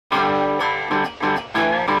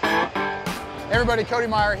everybody, Cody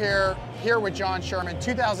Meyer here with John Sherman,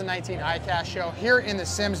 2019 ICAST Show here in the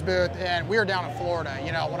Simms booth, and we are down in Florida.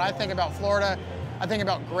 You know, when I think about Florida, I think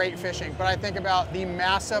about great fishing, but I think about the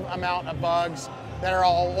massive amount of bugs that are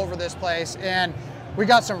all over this place. And we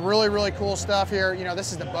got some really, really cool stuff here. You know,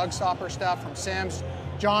 this is the Bugstopper stuff from Simms.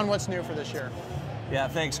 John, what's new for this year? Yeah,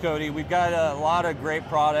 thanks, Cody. We've got a lot of great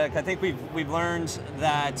product. I think we've learned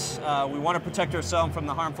that we want to protect ourselves from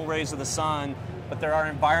the harmful rays of the sun, but there are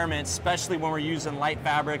environments, especially when we're using light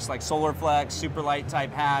fabrics like solar flex, super light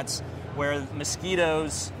type hats, where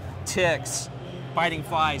mosquitoes, ticks, biting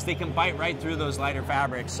flies, they can bite right through those lighter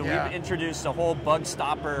fabrics. So we've introduced a whole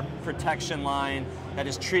Bugstopper protection line that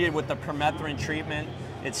is treated with the permethrin treatment.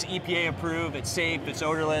 It's EPA approved, it's safe, it's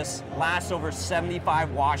odorless, lasts over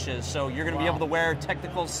 75 washes. So you're gonna be able to wear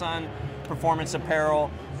technical sun performance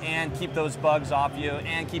apparel and keep those bugs off you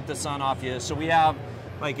and keep the sun off you. So we have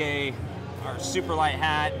like our super light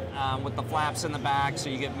hat with the flaps in the back, so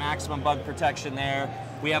you get maximum bug protection there.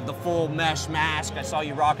 We have the full mesh mask. I saw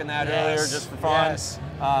you rocking that earlier just for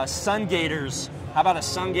fun. Sun gaiters. How about a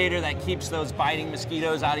sun gaiter that keeps those biting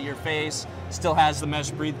mosquitoes out of your face? Still has the mesh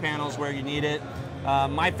breathe panels where you need it.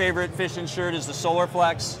 My favorite fishing shirt is the Solar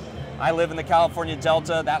Flex. I live in the California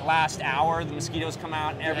Delta. That last hour, the mosquitoes come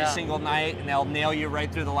out every single night, and they'll nail you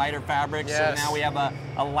right through the lighter fabric. So now we have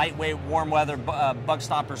a lightweight, warm weather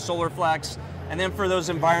Bugstopper Solar Flex. And then for those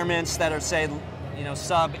environments that are, say, you know,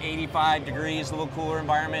 sub 85 degrees, a little cooler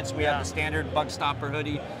environments, we have the standard Bugstopper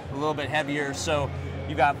hoodie, a little bit heavier. So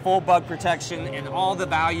you got full bug protection and all the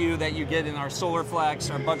value that you get in our Solar Flex,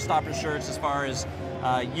 our Bugstopper shirts, as far as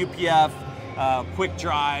UPF, quick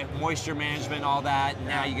dry, moisture management, all that.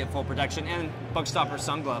 Now you get full protection, and Bugstopper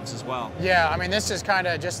sun gloves as well. Yeah, I mean, this is kind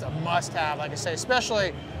of just a must-have, like I say,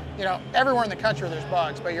 especially, you know, everywhere in the country there's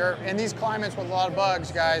bugs, but you're in these climates with a lot of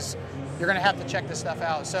bugs, guys, you're gonna have to check this stuff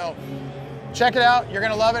out. So check it out, you're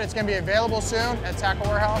gonna love it. It's gonna be available soon at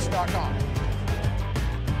tacklewarehouse.com.